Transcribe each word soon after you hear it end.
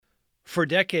For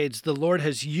decades, the Lord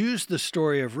has used the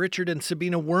story of Richard and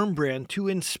Sabina Wurmbrand to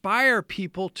inspire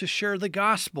people to share the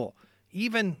gospel,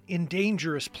 even in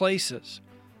dangerous places.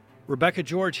 Rebecca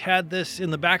George had this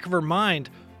in the back of her mind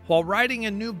while writing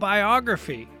a new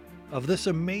biography of this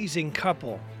amazing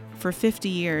couple. For 50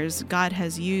 years, God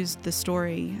has used the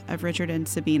story of Richard and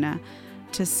Sabina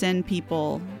to send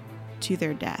people to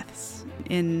their deaths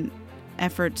in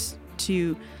efforts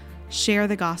to share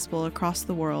the gospel across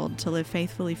the world, to live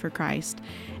faithfully for Christ.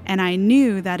 And I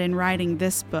knew that in writing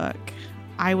this book,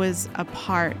 I was a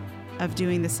part of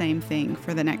doing the same thing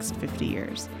for the next 50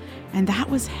 years. And that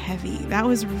was heavy. That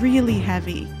was really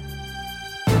heavy.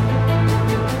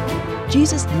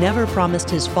 Jesus never promised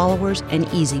his followers an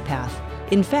easy path.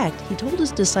 In fact, he told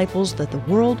his disciples that the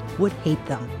world would hate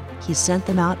them. He sent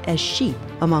them out as sheep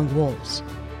among wolves.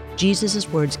 Jesus'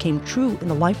 words came true in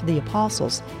the life of the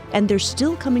apostles, and they're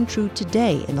still coming true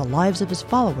today in the lives of his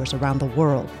followers around the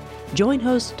world. Join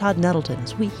host Todd Nettleton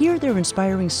as we hear their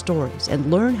inspiring stories and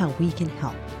learn how we can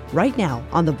help. Right now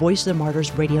on the Voice of the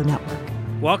Martyrs Radio Network.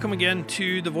 Welcome again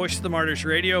to the Voice of the Martyrs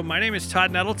Radio. My name is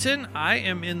Todd Nettleton. I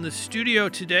am in the studio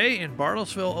today in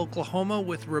Bartlesville, Oklahoma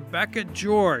with Rebecca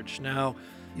George. Now,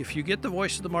 if you get the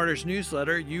Voice of the Martyrs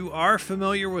newsletter, you are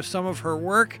familiar with some of her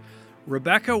work.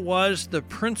 Rebecca was the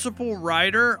principal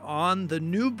writer on the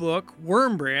new book,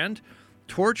 Wurmbrand,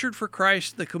 Tortured for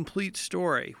Christ, The Complete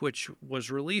Story, which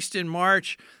was released in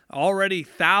March. Already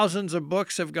thousands of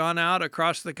books have gone out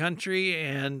across the country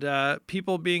and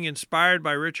people being inspired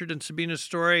by Richard and Sabina's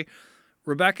story.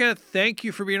 Rebecca, thank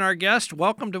you for being our guest.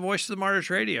 Welcome to Voice of the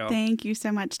Martyrs Radio. Thank you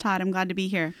so much, Todd. I'm glad to be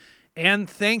here. And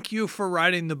thank you for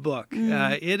writing the book.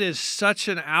 It is such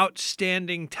an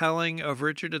outstanding telling of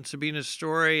Richard and Sabina's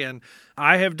story. And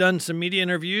I have done some media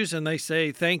interviews, and they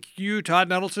say, thank you, Todd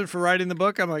Nettleton, for writing the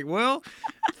book. I'm like, well,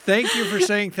 thank you for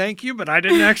saying thank you, but I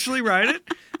didn't actually write it.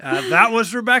 That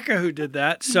was Rebecca who did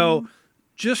that. So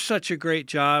just such a great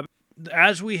job.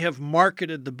 As we have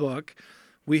marketed the book,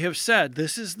 we have said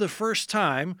this is the first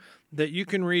time that you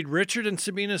can read Richard and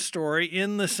Sabina's story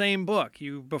in the same book.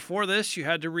 Before this, you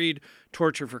had to read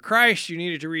Torture for Christ. You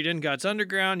needed to read In God's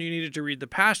Underground. You needed to read The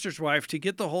Pastor's Wife to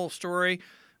get the whole story.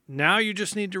 Now you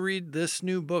just need to read this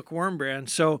new book, Wurmbrand.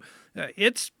 So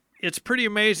it's pretty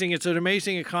amazing. It's an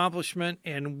amazing accomplishment,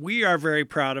 and we are very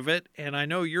proud of it, and I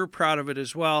know you're proud of it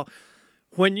as well.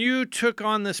 When you took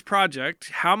on this project,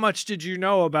 how much did you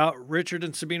know about Richard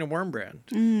and Sabina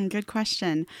Wurmbrand? Good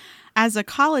question. As a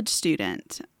college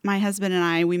student, my husband and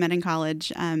I, we met in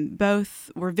college,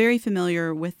 both were very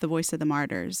familiar with the Voice of the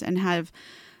Martyrs and have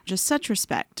just such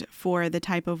respect for the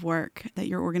type of work that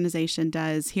your organization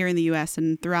does here in the U.S.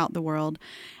 and throughout the world.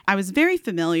 I was very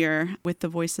familiar with the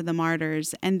Voice of the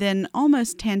Martyrs and then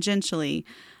almost tangentially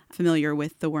familiar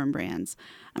with the Wurmbrands.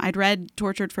 I'd read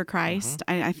Tortured for Christ.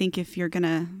 I think if you're going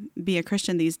to be a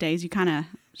Christian these days, you kind of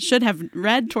should have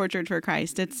read Tortured for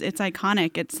Christ. It's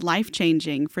iconic. It's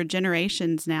life-changing. For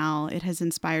generations now, it has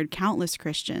inspired countless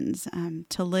Christians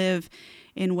to live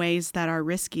in ways that are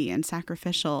risky and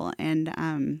sacrificial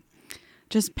and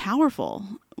just powerful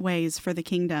ways for the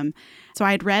kingdom. So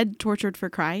I'd read Tortured for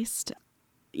Christ.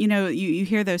 You know, you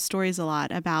hear those stories a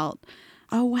lot about,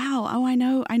 oh, wow. Oh, I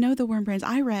know the Wurmbrands.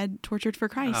 I read Tortured for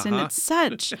Christ, and it's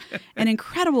such an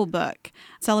incredible book,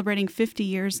 celebrating 50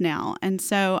 years now. And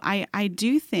so I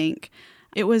do think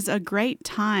it was a great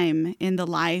time in the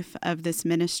life of this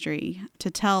ministry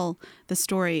to tell the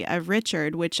story of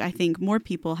Richard, which I think more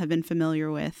people have been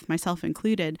familiar with, myself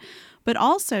included, but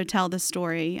also tell the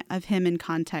story of him in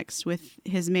context with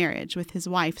his marriage, with his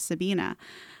wife, Sabina.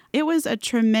 It was a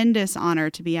tremendous honor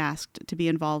to be asked to be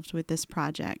involved with this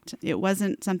project. It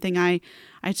wasn't something I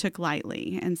took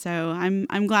lightly, and so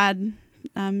I'm glad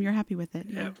you're happy with it.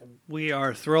 Yeah, we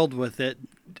are thrilled with it.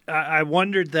 I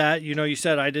wondered that, you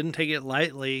said I didn't take it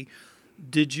lightly.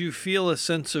 Did you feel a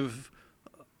sense of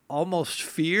almost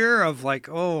fear of like,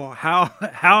 oh, how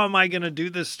am I going to do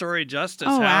this story justice?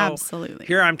 Oh, absolutely.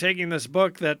 Here I'm taking this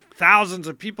book that thousands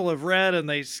of people have read and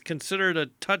they considered a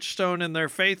touchstone in their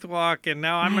faith walk, and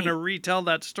now I'm going to retell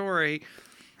that story.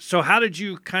 So how did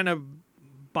you kind of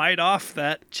bite off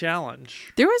that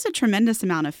challenge? There was a tremendous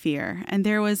amount of fear, and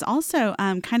there was also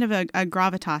kind of a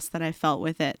gravitas that I felt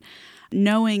with it.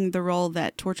 Knowing the role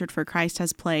that Tortured for Christ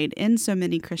has played in so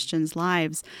many Christians'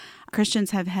 lives,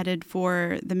 Christians have headed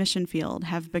for the mission field,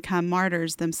 have become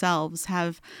martyrs themselves,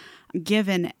 have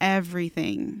given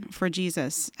everything for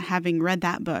Jesus, having read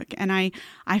that book. And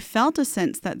I felt a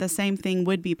sense that the same thing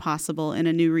would be possible in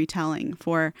a new retelling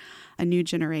for a new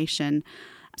generation.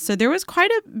 So there was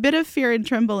quite a bit of fear and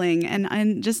trembling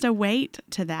and just a weight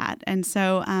to that. And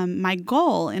so my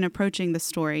goal in approaching the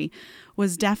story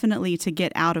was definitely to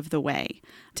get out of the way,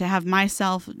 to have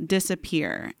myself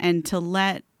disappear and to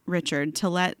let Richard, to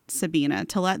let Sabina,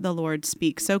 to let the Lord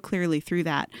speak so clearly through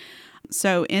that.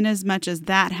 So in as much as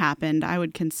that happened, I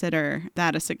would consider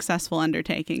that a successful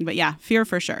undertaking. But yeah, fear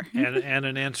for sure. And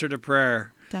an answer to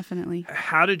prayer. Definitely.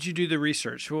 How did you do the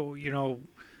research? Well,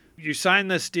 you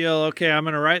signed this deal. Okay, I'm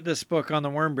going to write this book on the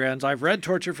Wurmbrands. I've read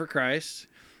Tortured for Christ.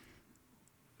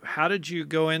 How did you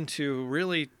go into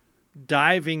really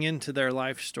diving into their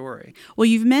life story? Well,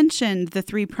 you've mentioned the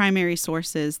three primary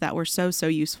sources that were so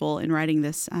useful in writing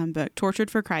this book. Tortured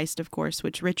for Christ, of course,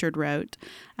 which Richard wrote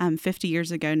 50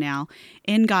 years ago now.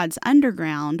 In God's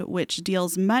Underground, which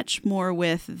deals much more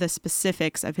with the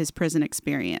specifics of his prison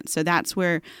experience. So that's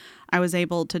where I was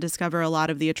able to discover a lot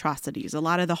of the atrocities, a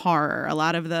lot of the horror, a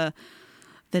lot of the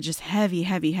just heavy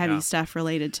stuff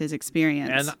related to his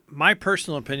experience. And my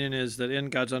personal opinion is that In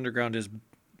God's Underground is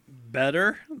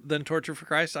better than Tortured for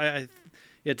Christ.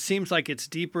 It seems like it's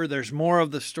deeper. There's more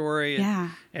of the story.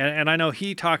 Yeah. And I know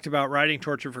he talked about writing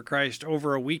Tortured for Christ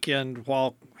over a weekend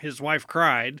while his wife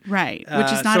cried. Right,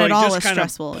 which is not at all as stressful. He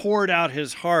just kind of poured out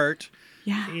his heart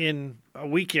yeah. in a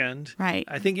weekend. Right.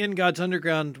 I think In God's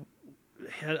Underground,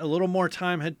 a little more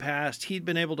time had passed. He'd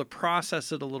been able to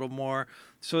process it a little more.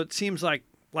 So it seems like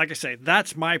I say,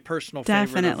 that's my personal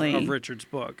favorite of Richard's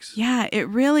books. Yeah, it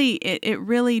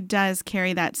really does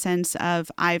carry that sense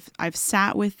of I've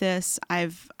sat with this,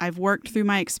 I've worked through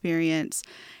my experience,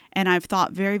 and I've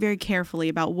thought very, very carefully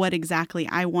about what exactly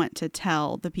I want to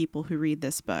tell the people who read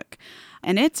this book.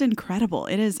 And it's incredible.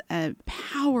 It is a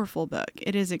powerful book.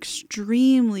 It is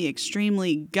extremely,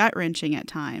 extremely gut-wrenching at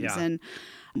times, and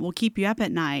will keep you up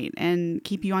at night and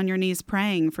keep you on your knees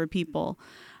praying for people.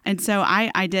 And so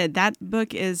I did. That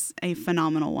book is a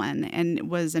phenomenal one and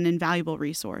was an invaluable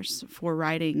resource for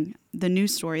writing the new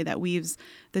story that weaves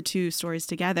the two stories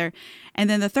together. And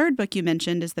then the third book you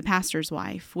mentioned is The Pastor's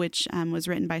Wife, which was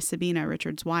written by Sabina,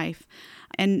 Richard's wife,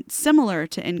 and similar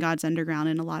to In God's Underground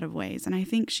in a lot of ways. And I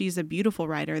think she's a beautiful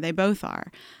writer. They both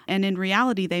are. And in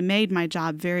reality, they made my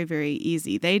job very, very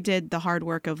easy. They did the hard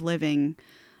work of living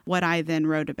what I then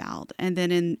wrote about. And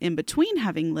then in between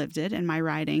having lived it and my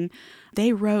writing,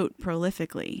 they wrote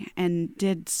prolifically and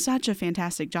did such a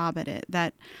fantastic job at it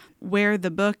that where the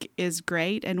book is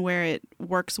great and where it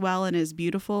works well and is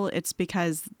beautiful, it's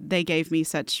because they gave me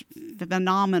such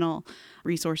phenomenal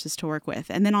resources to work with.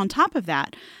 And then on top of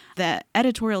that, the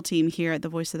editorial team here at The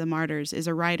Voice of the Martyrs is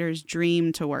a writer's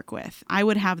dream to work with. I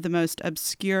would have the most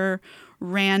obscure,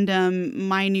 random,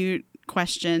 minute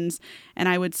questions, and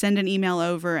I would send an email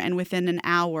over, and within an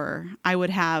hour, I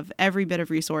would have every bit of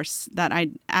resource that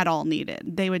I at all needed.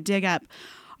 They would dig up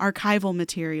archival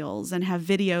materials and have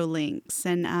video links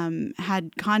and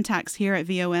had contacts here at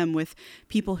VOM with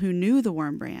people who knew the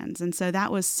Wurmbrands. And so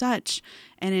that was such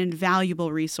an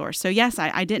invaluable resource. So yes,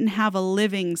 I didn't have a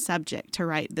living subject to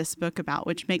write this book about,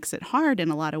 which makes it hard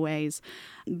in a lot of ways.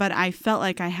 But I felt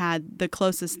like I had the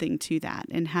closest thing to that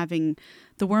in having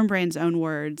the Wurmbrands' own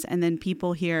words and then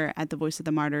people here at the Voice of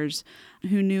the Martyrs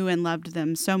who knew and loved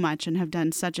them so much and have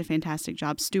done such a fantastic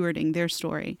job stewarding their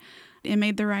story. It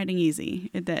made the writing easy.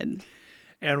 It did.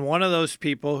 And one of those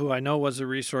people who I know was a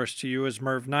resource to you is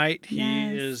Merv Knight. He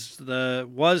was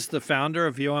the founder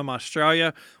of VOM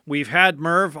Australia. We've had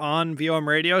Merv on VOM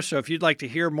Radio, so if you'd like to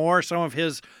hear more, some of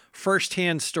his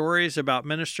firsthand stories about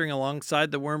ministering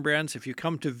alongside the Wurmbrands, if you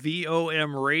come to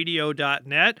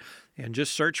vomradio.net and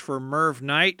just search for Merv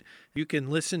Knight, you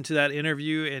can listen to that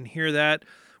interview and hear that.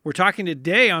 We're talking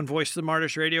today on Voice of the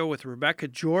Martyrs Radio with Rebecca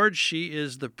George. She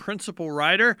is the principal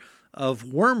writer of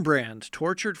Wurmbrand,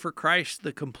 Tortured for Christ,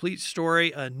 The Complete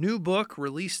Story, a new book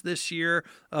released this year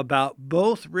about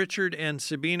both Richard and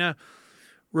Sabina.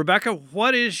 Rebecca,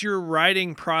 what is your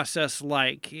writing process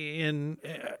like? And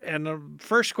the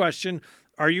first question,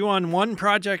 are you on one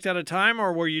project at a time,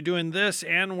 or were you doing this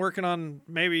and working on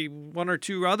maybe one or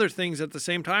two other things at the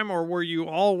same time, or were you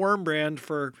all Wurmbrand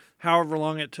for however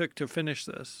long it took to finish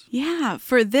this? Yeah,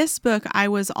 for this book, I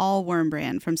was all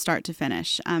Wurmbrand from start to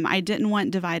finish. I didn't want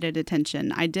divided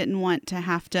attention. I didn't want to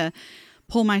have to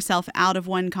pull myself out of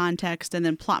one context and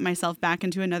then plot myself back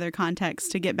into another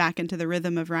context to get back into the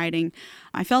rhythm of writing.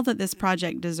 I felt that this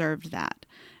project deserved that.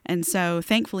 And so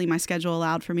thankfully my schedule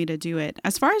allowed for me to do it.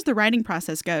 As far as the writing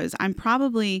process goes, I'm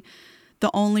probably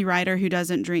the only writer who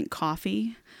doesn't drink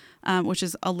coffee, which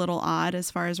is a little odd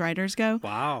as far as writers go.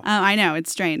 Wow. I know,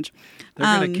 it's strange.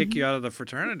 They're going to kick you out of the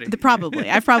fraternity. Probably.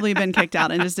 I've probably been kicked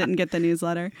out and just didn't get the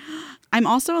newsletter. I'm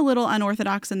also a little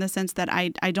unorthodox in the sense that I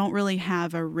don't really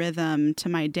have a rhythm to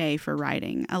my day for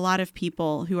writing. A lot of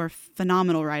people who are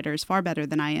phenomenal writers, far better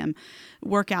than I am,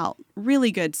 work out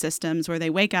really good systems where they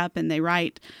wake up and they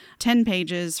write 10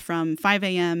 pages from 5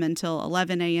 a.m. until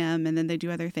 11 a.m. and then they do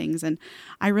other things. And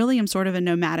I really am sort of a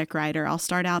nomadic writer. I'll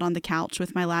start out on the couch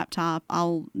with my laptop.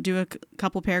 I'll do a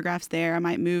couple paragraphs there. I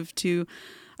might move to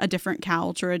a different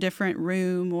couch or a different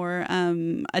room or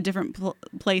a different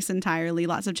place entirely,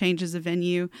 lots of changes of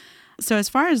venue. So as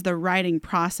far as the writing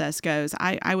process goes,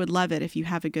 I would love it if you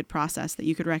have a good process that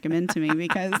you could recommend to me,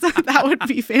 because that would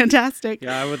be fantastic.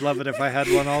 Yeah, I would love it if I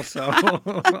had one also.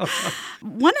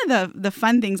 One of the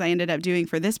fun things I ended up doing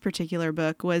for this particular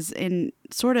book was in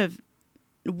sort of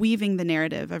weaving the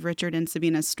narrative of Richard and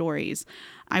Sabina's stories.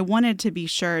 I wanted to be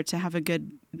sure to have a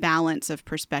good balance of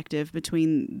perspective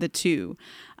between the two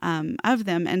of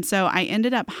them. And so I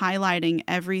ended up highlighting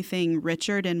everything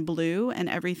Richard in blue and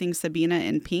everything Sabina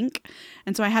in pink.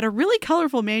 And so I had a really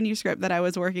colorful manuscript that I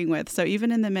was working with. So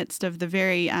even in the midst of the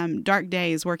very dark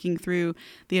days working through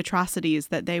the atrocities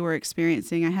that they were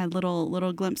experiencing, I had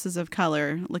little glimpses of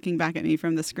color looking back at me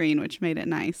from the screen, which made it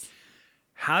nice.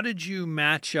 How did you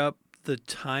match up the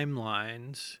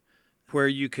timelines where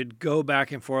you could go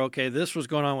back and forth? Okay, this was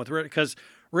going on with Richard, because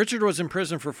Richard was in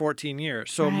prison for 14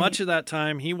 years. So much of that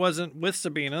time he wasn't with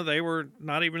Sabina. They were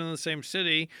not even in the same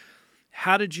city.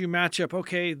 How did you match up?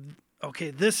 Okay,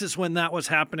 this is when that was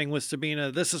happening with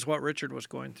Sabina. This is what Richard was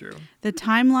going through. The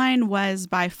timeline was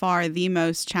by far the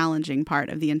most challenging part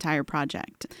of the entire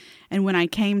project. And when I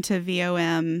came to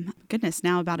VOM,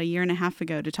 now about a year and a half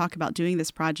ago, to talk about doing this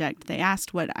project, they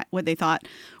asked what they thought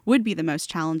would be the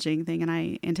most challenging thing. And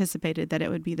I anticipated that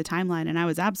it would be the timeline. And I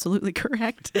was absolutely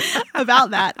correct about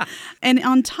that. And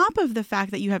on top of the fact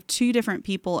that you have two different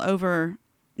people over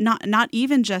not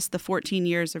even just the 14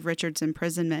 years of Richard's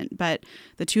imprisonment, but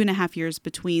the 2.5 years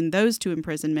between those two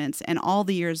imprisonments and all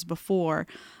the years before,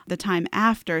 the time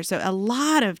after. So a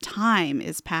lot of time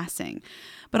is passing.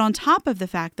 But on top of the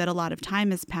fact that a lot of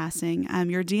time is passing,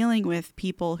 you're dealing with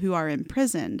people who are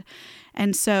imprisoned.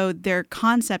 And so their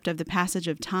concept of the passage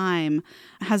of time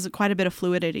has quite a bit of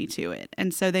fluidity to it.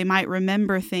 And so they might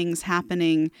remember things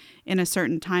happening in a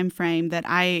certain time frame that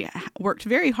I worked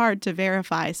very hard to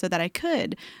verify so that I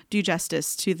could do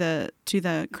justice to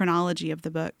the chronology of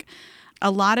the book. A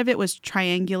lot of it was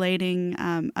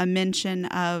triangulating a mention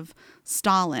of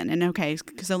Stalin. And okay,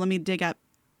 so let me dig up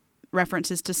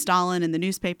references to Stalin in the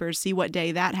newspapers, see what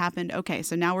day that happened. Okay,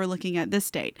 so now we're looking at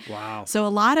this date. Wow. So a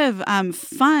lot of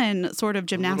fun sort of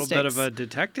gymnastics. A little bit of a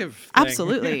detective thing.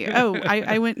 Absolutely. Oh,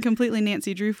 I went completely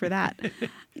Nancy Drew for that.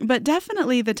 But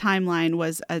definitely the timeline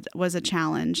was a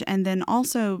challenge. And then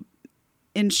also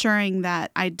ensuring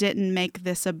that I didn't make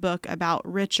this a book about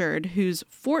Richard, whose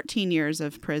 14 years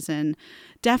of prison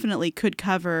definitely could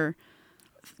cover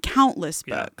countless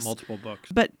books. Yeah, multiple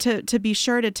books. But to be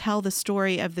sure to tell the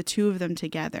story of the two of them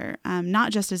together,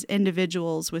 not just as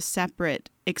individuals with separate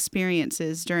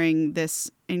experiences during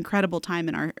this incredible time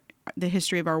in the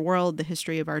history of our world, the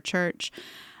history of our church,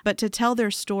 but to tell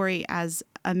their story as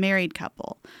a married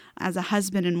couple, as a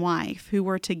husband and wife who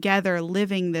were together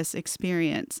living this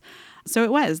experience. So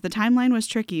the timeline was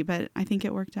tricky, but I think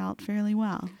it worked out fairly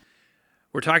well.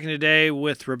 We're talking today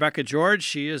with Rebecca George.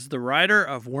 She is the writer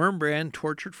of Wurmbrand,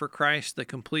 Tortured for Christ, the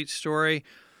complete story.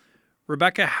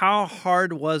 Rebecca, how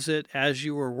hard was it as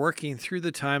you were working through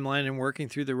the timeline and working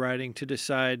through the writing to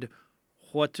decide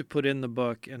what to put in the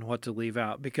book and what to leave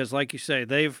out? Because like you say,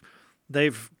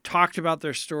 they've talked about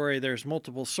their story. There's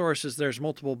multiple sources. There's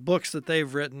multiple books that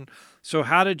they've written. So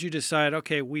how did you decide,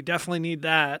 okay, we definitely need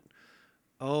that.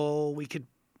 Oh, we could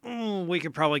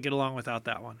probably get along without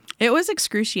that one. It was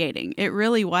excruciating. It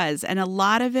really was. And a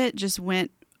lot of it just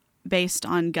went based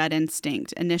on gut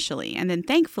instinct initially. And then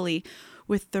thankfully,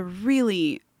 with the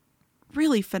really,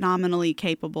 really phenomenally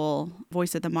capable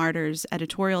Voice of the Martyrs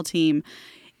editorial team,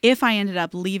 if I ended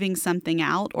up leaving something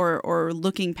out or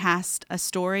looking past a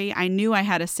story, I knew I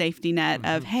had a safety net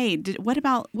of, hey, what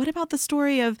about the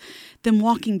story of them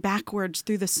walking backwards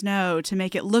through the snow to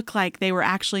make it look like they were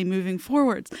actually moving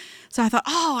forwards? So I thought,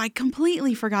 I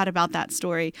completely forgot about that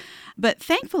story. But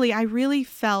thankfully, I really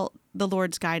felt the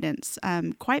Lord's guidance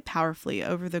quite powerfully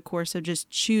over the course of just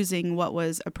choosing what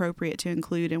was appropriate to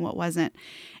include and what wasn't.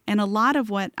 And a lot of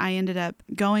what I ended up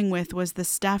going with was the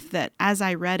stuff that, as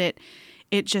I read it,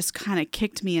 it just kind of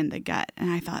kicked me in the gut.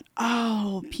 And I thought,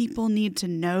 people need to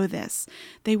know this.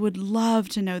 They would love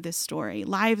to know this story.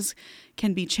 Lives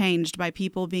can be changed by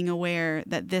people being aware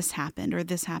that this happened or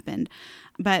this happened.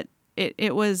 But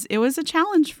it was a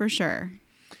challenge for sure.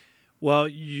 Well,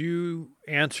 you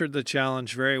answered the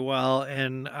challenge very well.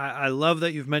 And I love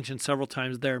that you've mentioned several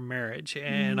times their marriage.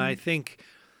 And I think,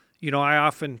 I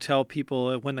often tell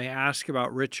people when they ask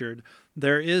about Richard,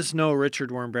 there is no Richard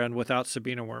Wurmbrand without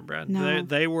Sabina Wurmbrand. No.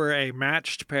 They were a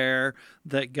matched pair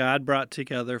that God brought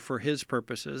together for his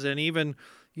purposes. And even,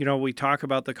 we talk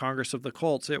about the Congress of the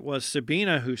Colts. It was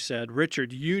Sabina who said,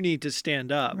 Richard, you need to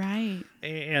stand up. Right.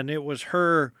 And it was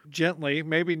her gently,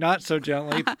 maybe not so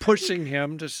gently, pushing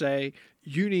him to say,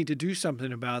 you need to do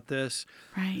something about this.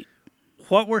 Right.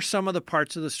 What were some of the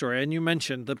parts of the story? And you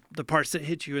mentioned the parts that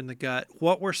hit you in the gut.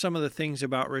 What were some of the things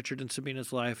about Richard and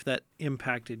Sabina's life that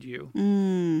impacted you?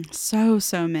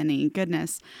 So many.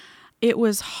 Goodness. It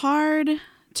was hard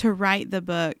to write the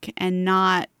book and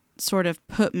not sort of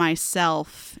put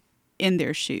myself in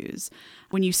their shoes.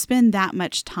 When you spend that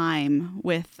much time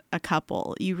with a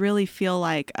couple, you really feel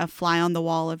like a fly on the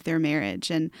wall of their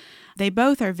marriage. And they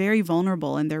both are very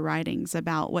vulnerable in their writings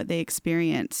about what they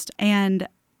experienced. And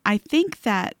I think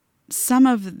that some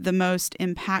of the most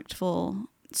impactful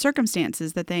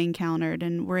circumstances that they encountered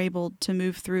and were able to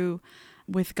move through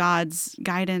with God's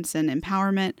guidance and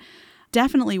empowerment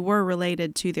definitely were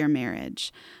related to their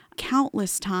marriage.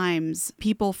 Countless times,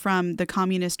 people from the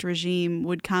communist regime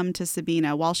would come to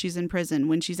Sabina while she's in prison,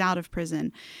 when she's out of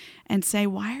prison, and say,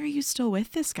 why are you still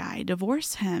with this guy?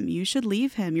 Divorce him. You should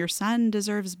leave him. Your son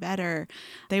deserves better.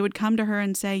 They would come to her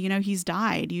and say, he's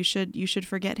died. You should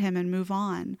forget him and move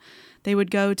on. They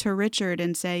would go to Richard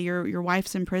and say, your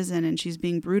wife's in prison and she's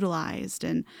being brutalized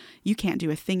and you can't do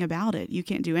a thing about it. You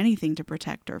can't do anything to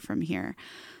protect her from here.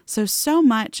 So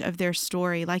much of their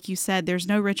story, like you said, there's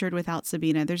no Richard without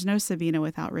Sabina. There's no Sabina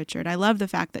without Richard. I love the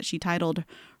fact that she titled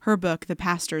her book The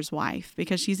Pastor's Wife,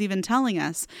 because she's even telling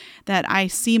us that I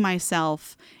see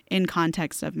myself in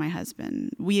context of my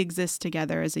husband. We exist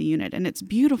together as a unit, and it's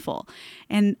beautiful.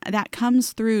 And that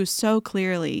comes through so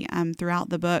clearly throughout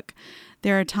the book.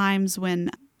 There are times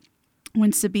when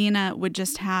Sabina would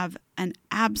just have an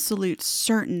absolute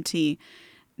certainty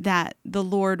that the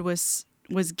Lord was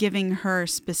giving her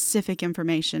specific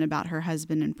information about her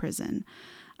husband in prison.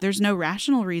 There's no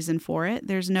rational reason for it.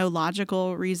 There's no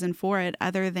logical reason for it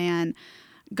other than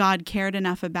God cared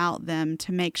enough about them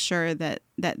to make sure that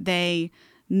they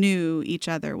knew each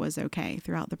other was okay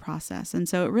throughout the process. And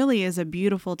so it really is a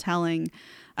beautiful telling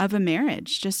of a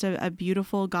marriage, just a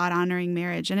beautiful God-honoring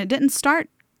marriage. And it didn't start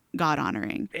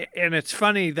God-honoring. And it's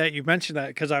funny that you mentioned that,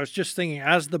 because I was just thinking,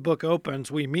 as the book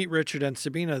opens, we meet Richard and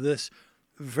Sabina, this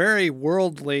very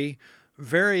worldly,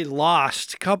 very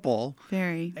lost couple.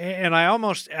 Very. And I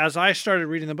almost, as I started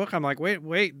reading the book, I'm like,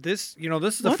 wait, this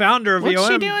is the founder of what's VOM.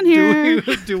 What's she doing here?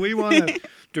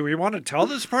 Do we want to tell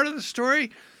this part of the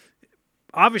story?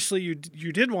 Obviously, you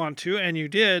did want to, and you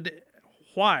did.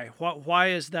 Why? Why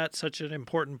is that such an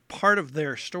important part of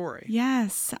their story?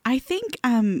 Yes. I think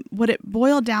what it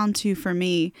boiled down to for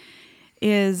me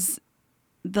is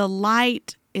the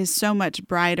light is so much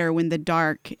brighter when the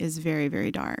dark is very,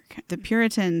 very dark. The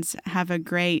Puritans have a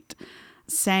great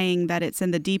saying that it's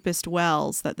in the deepest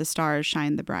wells that the stars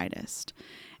shine the brightest.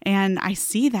 And I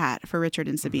see that for Richard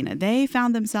and Sabina. They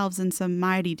found themselves in some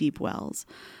mighty deep wells,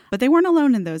 but they weren't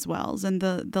alone in those wells. And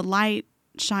the light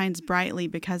shines brightly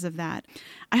because of that.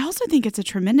 I also think it's a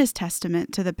tremendous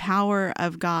testament to the power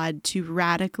of God to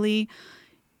radically,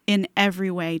 in every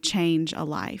way, change a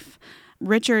life.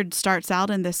 Richard starts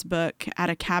out in this book at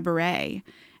a cabaret,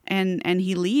 and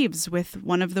he leaves with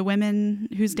one of the women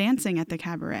who's dancing at the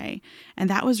cabaret. And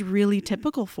that was really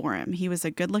typical for him. He was a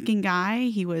good-looking guy.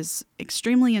 He was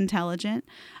extremely intelligent,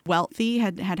 wealthy,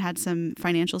 had some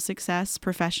financial success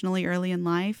professionally early in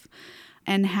life,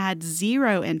 and had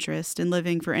zero interest in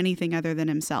living for anything other than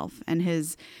himself and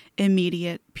his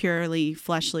immediate, purely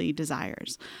fleshly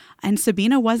desires. And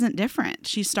Sabina wasn't different.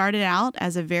 She started out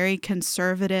as a very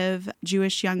conservative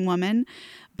Jewish young woman,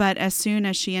 but as soon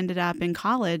as she ended up in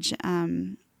college,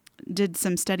 did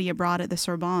some study abroad at the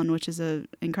Sorbonne, which is an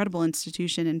incredible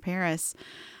institution in Paris.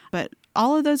 But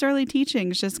all of those early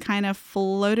teachings just kind of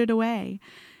floated away.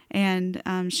 And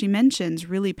she mentions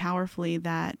really powerfully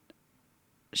that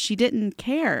she didn't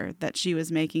care that she was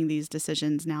making these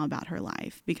decisions now about her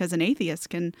life, because an atheist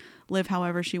can live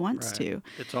however she wants to.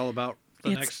 It's all about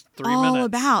the next 3 minutes. All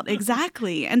about,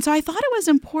 exactly. And so I thought it was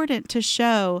important to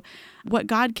show what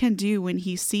God can do when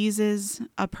he seizes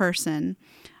a person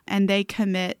and they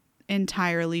commit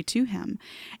entirely to him.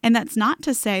 And that's not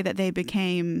to say that they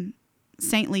became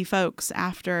saintly folks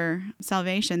after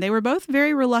salvation. They were both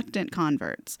very reluctant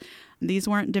converts. These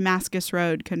weren't Damascus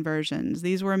Road conversions.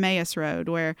 These were Emmaus Road,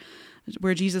 where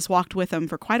where Jesus walked with them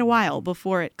for quite a while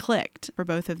before it clicked for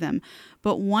both of them.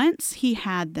 But once he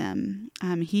had them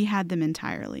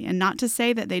entirely. And not to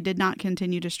say that they did not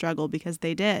continue to struggle, because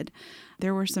they did.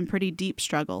 There were some pretty deep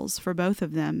struggles for both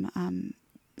of them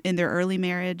in their early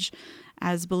marriage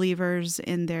as believers,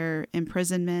 in their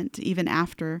imprisonment, even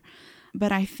after.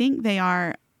 But I think they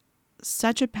are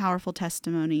such a powerful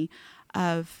testimony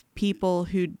of people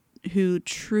who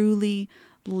truly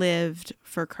lived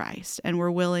for Christ and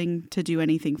were willing to do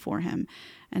anything for him.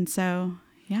 And so,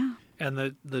 yeah.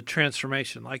 And the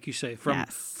transformation, like you say, from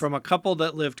Yes. from a couple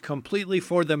that lived completely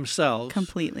for themselves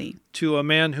Completely. to a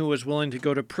man who was willing to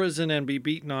go to prison and be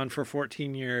beaten on for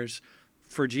 14 years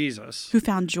for Jesus. Who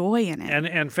found joy in it.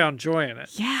 And found joy in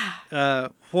it. Yeah.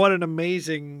 What an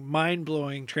amazing,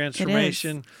 mind-blowing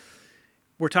transformation.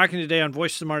 We're talking today on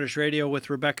Voice of the Martyrs Radio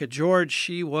with Rebecca George.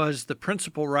 She was the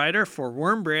principal writer for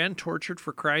Wurmbrand, Tortured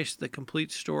for Christ, The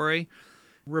Complete Story.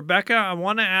 Rebecca, I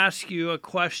want to ask you a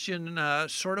question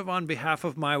sort of on behalf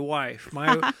of my wife.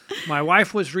 My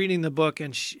wife was reading the book,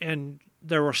 and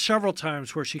there were several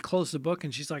times where she closed the book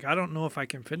and she's like, I don't know if I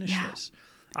can finish this.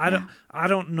 I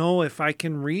don't know if I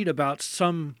can read about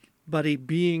somebody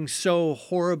being so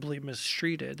horribly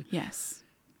mistreated. Yes.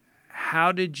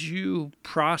 How did you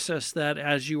process that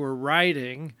as you were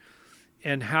writing,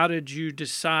 and how did you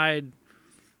decide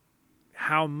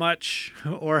how much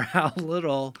or how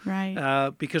little?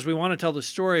 Right. Because we want to tell the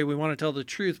story, we want to tell the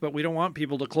truth, but we don't want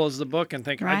people to close the book and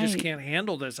think, I just Right. can't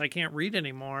handle this. I can't read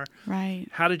anymore. Right.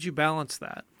 How did you balance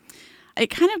that? It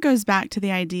kind of goes back to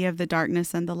the idea of the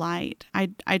darkness and the light.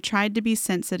 I tried to be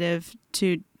sensitive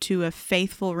to a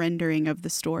faithful rendering of the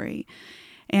story.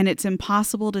 And it's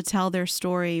impossible to tell their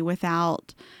story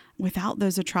without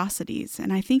those atrocities.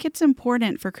 And I think it's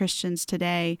important for Christians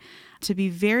today to be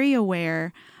very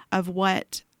aware of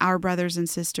what our brothers and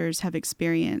sisters have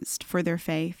experienced for their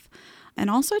faith, and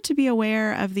also to be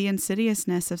aware of the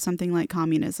insidiousness of something like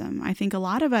communism. I think a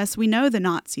lot of us, we know the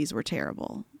Nazis were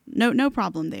terrible. No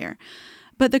problem there.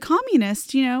 But the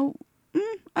communists,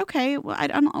 okay, well, I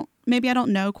don't know. Maybe I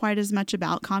don't know quite as much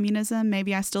about communism.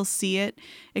 Maybe I still see it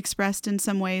expressed in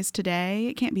some ways today.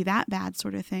 It can't be that bad,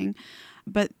 sort of thing.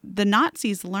 But the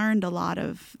Nazis learned a lot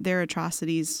of their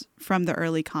atrocities from the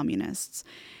early communists.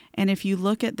 And if you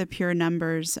look at the pure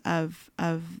numbers of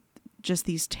just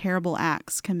these terrible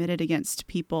acts committed against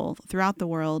people throughout the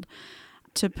world,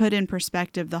 to put in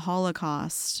perspective the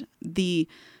Holocaust, the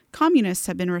communists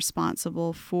have been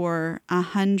responsible for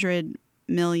 100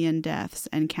 million deaths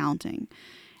and counting.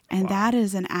 And that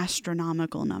is an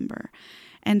astronomical number.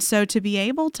 And so to be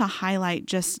able to highlight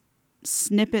just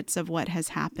snippets of what has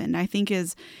happened, I think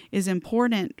is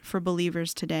important for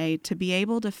believers today, to be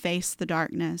able to face the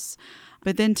darkness,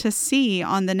 but then to see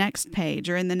on the next page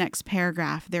or in the next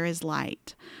paragraph, there is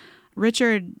light.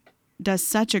 Richard does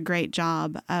such a great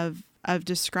job of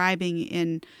describing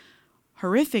in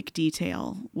horrific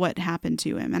detail what happened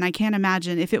to him. And I can't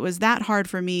imagine if it was that hard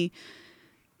for me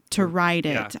to write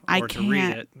it. I can't. To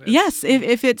read it. Yes,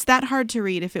 if it's that hard to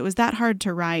read, if it was that hard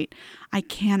to write, I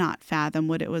cannot fathom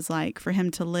what it was like for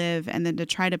him to live and then to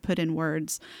try to put in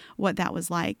words what that was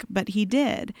like. But he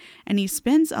did. And he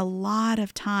spends a lot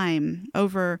of time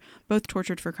over both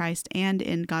Tortured for Christ and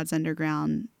in God's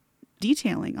Underground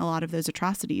detailing a lot of those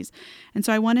atrocities. And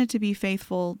so I wanted to be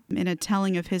faithful in a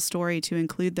telling of his story to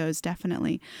include those,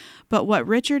 definitely. But what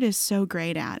Richard is so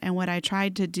great at, and what I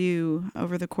tried to do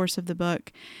over the course of the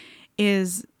book,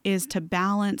 is to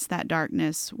balance that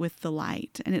darkness with the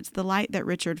light. And it's the light that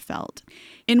Richard felt.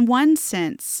 In one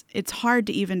sense, it's hard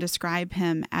to even describe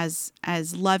him as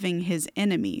loving his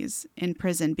enemies in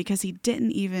prison, because he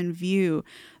didn't even view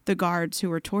the guards who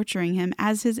were torturing him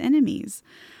as his enemies.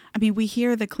 I mean, we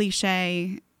hear the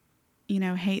cliche,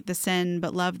 hate the sin,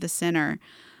 but love the sinner.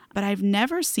 But I've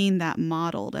never seen that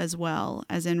modeled as well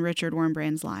as in Richard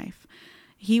Wurmbrand's life.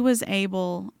 He was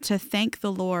able to thank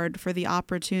the Lord for the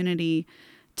opportunity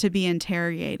to be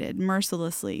interrogated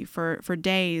mercilessly for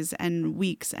days and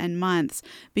weeks and months,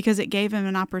 because it gave him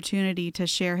an opportunity to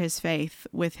share his faith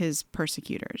with his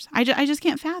persecutors. I just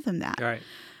can't fathom that. Right.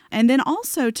 And then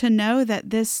also to know that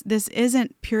this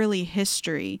isn't purely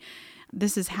history.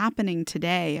 This is happening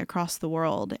today across the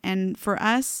world. And for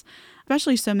us,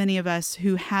 especially so many of us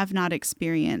who have not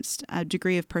experienced a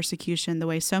degree of persecution the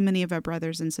way so many of our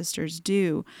brothers and sisters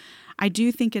do, I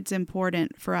do think it's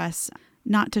important for us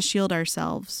not to shield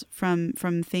ourselves from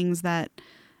things that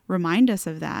remind us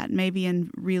of that, maybe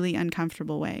in really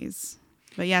uncomfortable ways.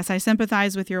 But yes, I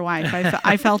sympathize with your wife.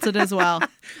 I felt it as well.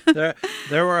 There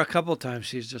were a couple times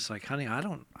she's just like, honey, I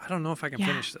don't know if I can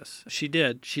finish this. She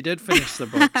did finish the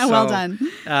book. Well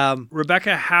done.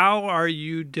 Rebecca, how are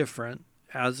you different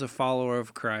as a follower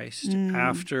of Christ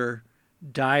after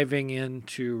diving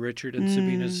into Richard and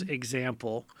Sabina's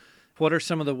example? What are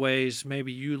some of the ways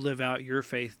maybe you live out your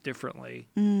faith differently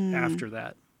after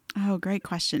that? Oh, great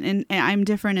question. And I'm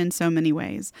different in so many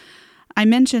ways. I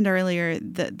mentioned earlier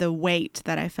the weight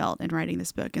that I felt in writing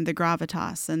this book and the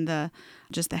gravitas and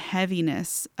the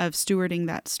heaviness of stewarding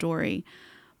that story.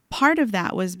 Part of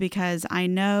that was because I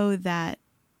know that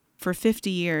for 50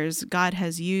 years, God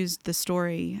has used the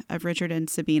story of Richard and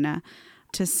Sabina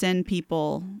to send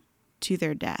people to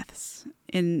their deaths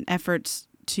in efforts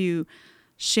to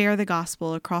share the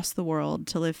gospel across the world,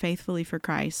 to live faithfully for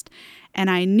Christ. And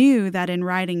I knew that in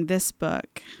writing this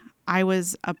book, I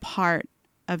was a part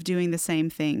of doing the same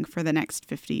thing for the next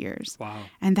 50 years. Wow.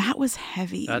 And that was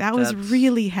heavy. That was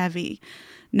really heavy.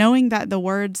 Knowing that the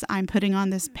words I'm putting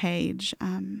on this page,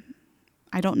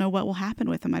 I don't know what will happen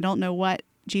with them. I don't know what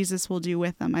Jesus will do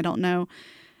with them. I don't know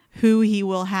who he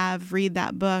will have read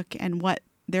that book and what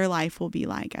their life will be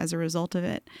like as a result of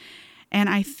it. And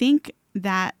I think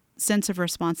that sense of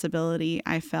responsibility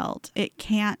I felt, it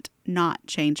can't not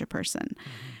change a person.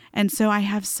 And so I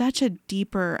have such a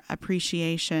deeper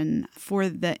appreciation for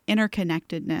the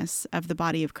interconnectedness of the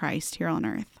body of Christ here on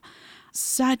earth.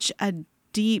 Such a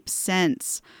deep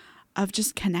sense of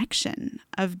just connection,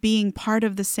 of being part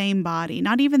of the same body,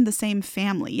 not even the same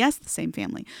family. Yes, the same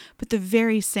family, but the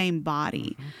very same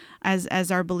body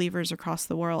as our believers across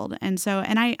the world. And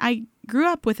I grew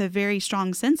up with a very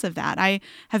strong sense of that. I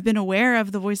have been aware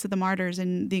of the Voice of the Martyrs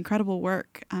and the incredible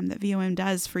work that VOM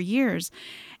does for years,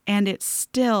 and it's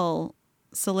still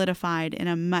solidified in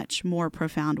a much more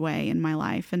profound way in my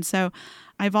life. And so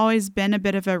I've always been a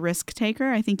bit of a risk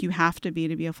taker. I think you have to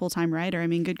be a full-time writer. I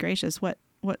mean, good gracious, what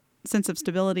sense of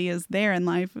stability is there in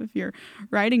life if you're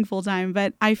writing full-time?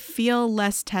 But I feel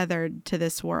less tethered to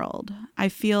this world. I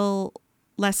feel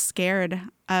less scared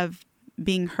of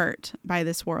being hurt by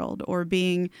this world or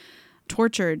being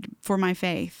tortured for my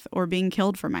faith or being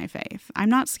killed for my faith. I'm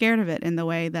not scared of it in the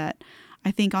way that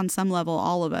I think on some level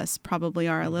all of us probably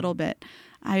are a little bit.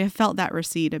 I have felt that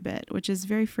recede a bit, which is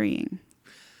very freeing.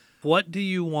 What do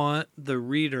you want the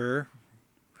reader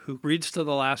who reads to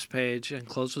the last page and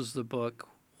closes the book,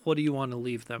 what do you want to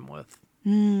leave them with?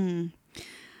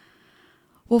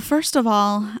 Well, first of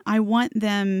all, I want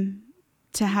them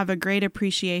to have a great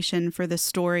appreciation for the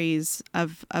stories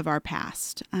of our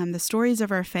past. The stories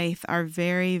of our faith are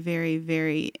very, very,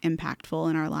 very impactful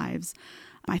in our lives.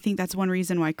 I think that's one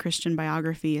reason why Christian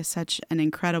biography is such an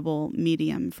incredible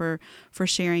medium for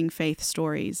sharing faith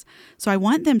stories. So I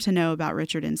want them to know about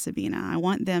Richard and Sabina. I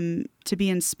want them to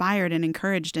be inspired and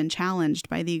encouraged and challenged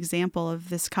by the example of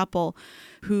this couple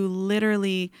who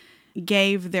literally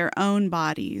gave their own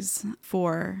bodies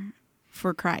for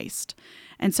Christ.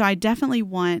 And so I definitely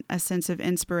want a sense of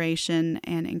inspiration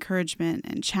and encouragement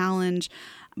and challenge.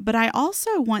 But I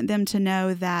also want them to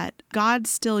know that God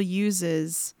still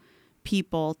uses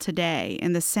people today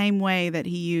in the same way that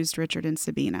he used Richard and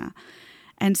Sabina.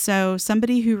 And so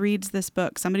somebody who reads this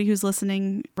book, somebody who's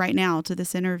listening right now to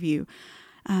this interview,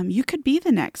 you could be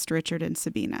the next Richard and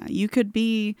Sabina. You could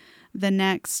be the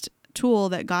next tool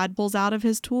that God pulls out of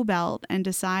his tool belt and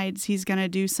decides he's going to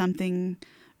do something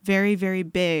very, very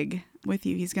big with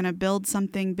you. He's going to build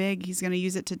something big. He's going to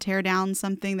use it to tear down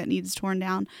something that needs torn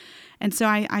down. And so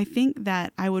I think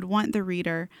that I would want the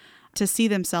reader to see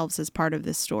themselves as part of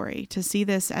this story, to see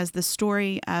this as the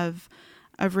story of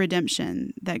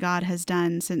redemption that God has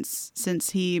done since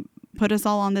he put us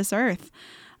all on this earth,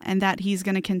 and that he's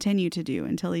going to continue to do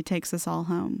until he takes us all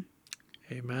home.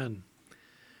 Amen.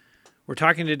 We're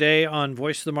talking today on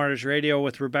Voice of the Martyrs Radio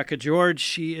with Rebecca George.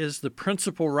 She is the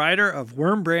principal writer of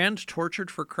Wurmbrand, Tortured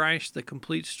for Christ, The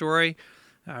Complete Story.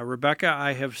 Rebecca,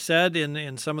 I have said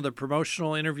in some of the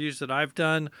promotional interviews that I've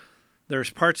done, there's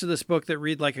parts of this book that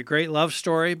read like a great love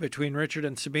story between Richard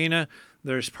and Sabina.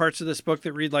 There's parts of this book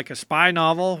that read like a spy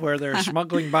novel where they're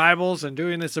smuggling Bibles and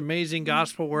doing this amazing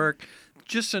gospel work.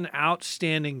 Just an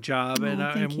outstanding job.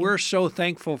 And we're so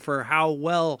thankful for how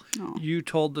well you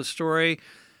told the story.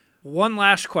 One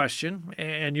last question,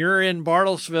 and you're in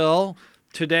Bartlesville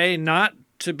today, not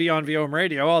to be on VOM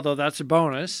Radio, although that's a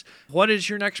bonus. What is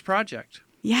your next project?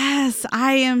 Yes,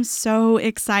 I am so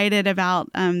excited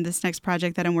about this next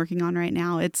project that I'm working on right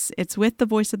now. It's with the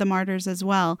Voice of the Martyrs as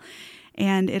well,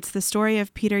 and it's the story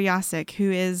of Peter Jasek,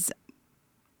 who is,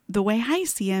 the way I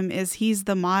see him, is he's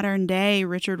the modern day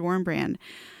Richard Wurmbrand,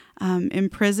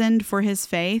 imprisoned for his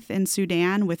faith in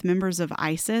Sudan with members of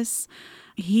ISIS.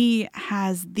 He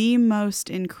has the most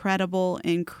incredible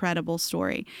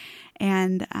story,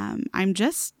 and I'm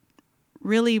just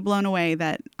really blown away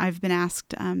that I've been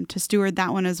asked to steward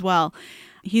that one as well.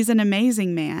 He's an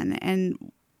amazing man,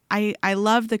 and I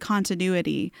love the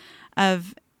continuity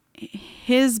of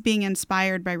his being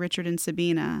inspired by Richard and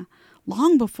Sabina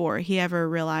long before he ever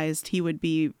realized he would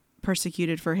be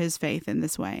persecuted for his faith in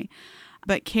this way.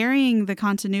 But carrying the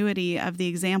continuity of the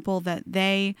example that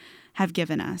they have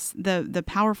given us, the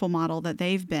powerful model that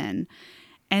they've been,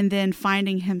 and then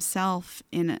finding himself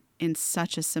in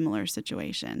such a similar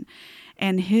situation.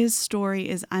 And his story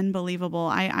is unbelievable.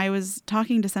 I was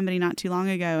talking to somebody not too long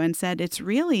ago and said it's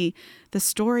really the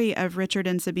story of Richard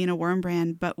and Sabina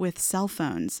Wurmbrand, but with cell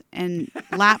phones and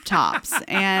laptops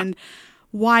and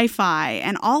Wi-Fi,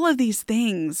 and all of these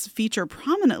things feature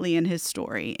prominently in his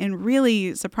story in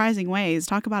really surprising ways.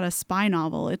 Talk about a spy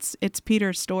novel. It's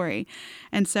Peter's story.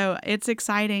 And so it's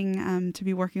exciting to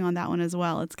be working on that one as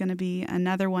well. It's going to be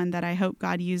another one that I hope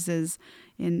God uses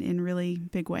in really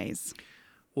big ways.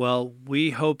 Well, we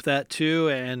hope that too,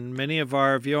 and many of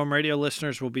our VOM Radio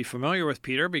listeners will be familiar with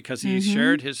Peter because he's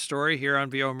shared his story here on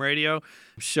VOM Radio.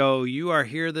 So you are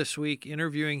here this week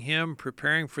interviewing him,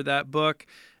 preparing for that book.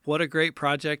 What a great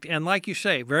project. And like you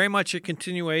say, very much a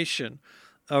continuation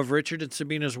of Richard and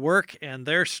Sabina's work and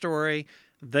their story.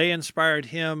 They inspired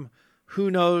him.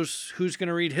 Who knows who's going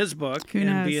to read his book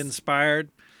be inspired,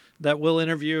 that we'll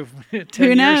interview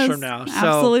 10 years from now.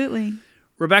 Absolutely. So,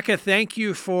 Rebecca, thank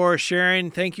you for sharing.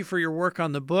 Thank you for your work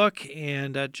on the book.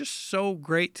 And just so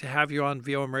great to have you on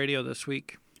VOM Radio this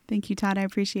week. Thank you, Todd. I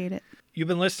appreciate it. You've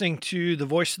been listening to the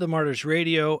Voice of the Martyrs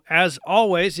Radio. As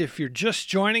always, if you're just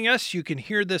joining us, you can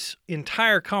hear this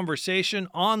entire conversation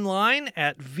online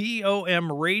at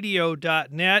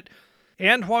vomradio.net.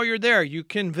 And while you're there, you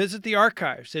can visit the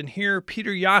archives and hear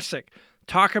Peter Jasek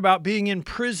talk about being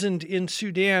imprisoned in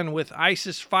Sudan with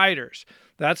ISIS fighters.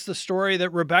 That's the story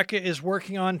that Rebecca is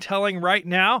working on telling right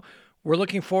now. We're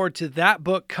looking forward to that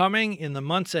book coming in the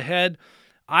months ahead.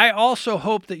 I also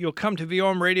hope that you'll come to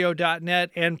vomradio.net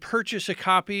and purchase a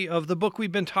copy of the book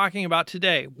we've been talking about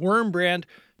today, Wurmbrand,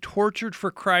 Tortured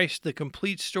for Christ, The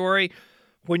Complete Story.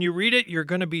 When you read it, you're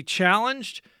going to be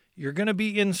challenged. You're going to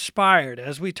be inspired.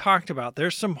 As we talked about,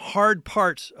 there's some hard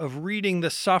parts of reading the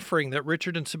suffering that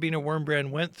Richard and Sabina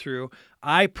Wurmbrand went through.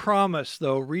 I promise,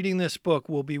 though, reading this book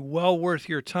will be well worth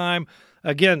your time.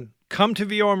 Again, come to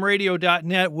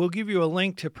vomradio.net. We'll give you a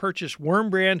link to purchase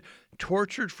Wurmbrand,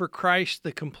 Tortured for Christ,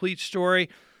 The Complete Story.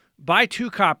 Buy 2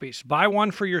 copies. Buy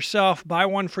one for yourself. Buy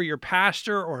one for your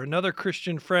pastor or another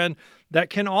Christian friend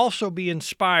that can also be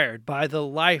inspired by the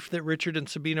life that Richard and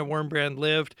Sabina Wurmbrand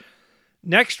lived.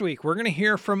 Next week, we're going to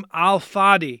hear from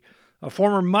Al-Fadi, a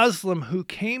former Muslim who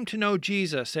came to know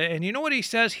Jesus. And you know what he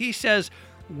says? He says,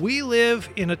 we live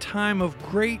in a time of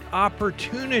great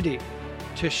opportunity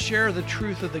to share the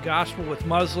truth of the gospel with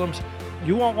Muslims.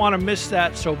 You won't want to miss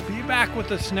that, so be back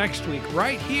with us next week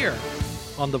right here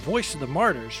on the Voice of the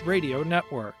Martyrs Radio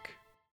Network.